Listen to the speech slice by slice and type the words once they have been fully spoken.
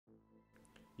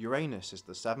Uranus is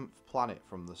the seventh planet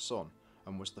from the Sun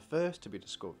and was the first to be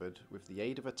discovered with the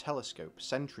aid of a telescope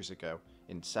centuries ago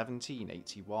in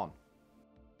 1781.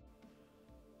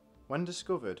 When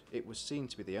discovered, it was seen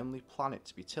to be the only planet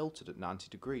to be tilted at 90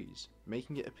 degrees,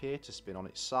 making it appear to spin on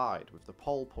its side with the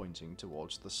pole pointing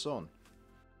towards the Sun.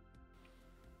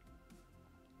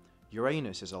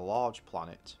 Uranus is a large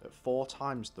planet at 4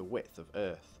 times the width of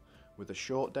Earth, with a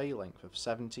short day length of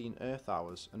 17 Earth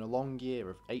hours and a long year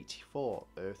of 84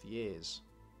 Earth years.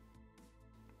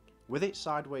 With its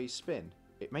sideways spin,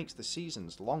 it makes the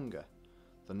seasons longer.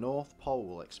 The North Pole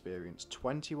will experience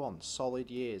 21 solid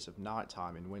years of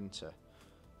nighttime in winter,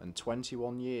 and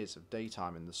 21 years of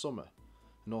daytime in the summer,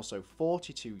 and also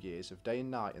 42 years of day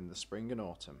and night in the spring and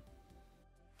autumn.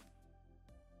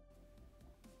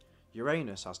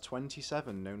 Uranus has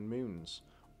 27 known moons,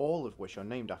 all of which are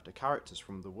named after characters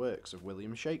from the works of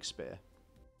William Shakespeare.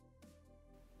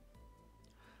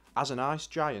 As an ice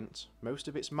giant, most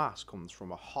of its mass comes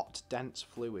from a hot, dense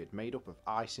fluid made up of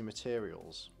icy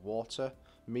materials, water,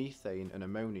 methane and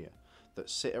ammonia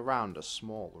that sit around a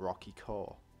small rocky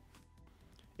core.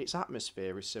 Its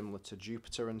atmosphere is similar to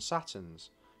Jupiter and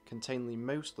Saturn's, containing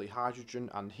mostly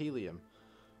hydrogen and helium,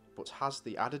 but has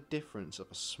the added difference of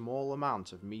a small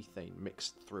amount of methane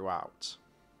mixed throughout.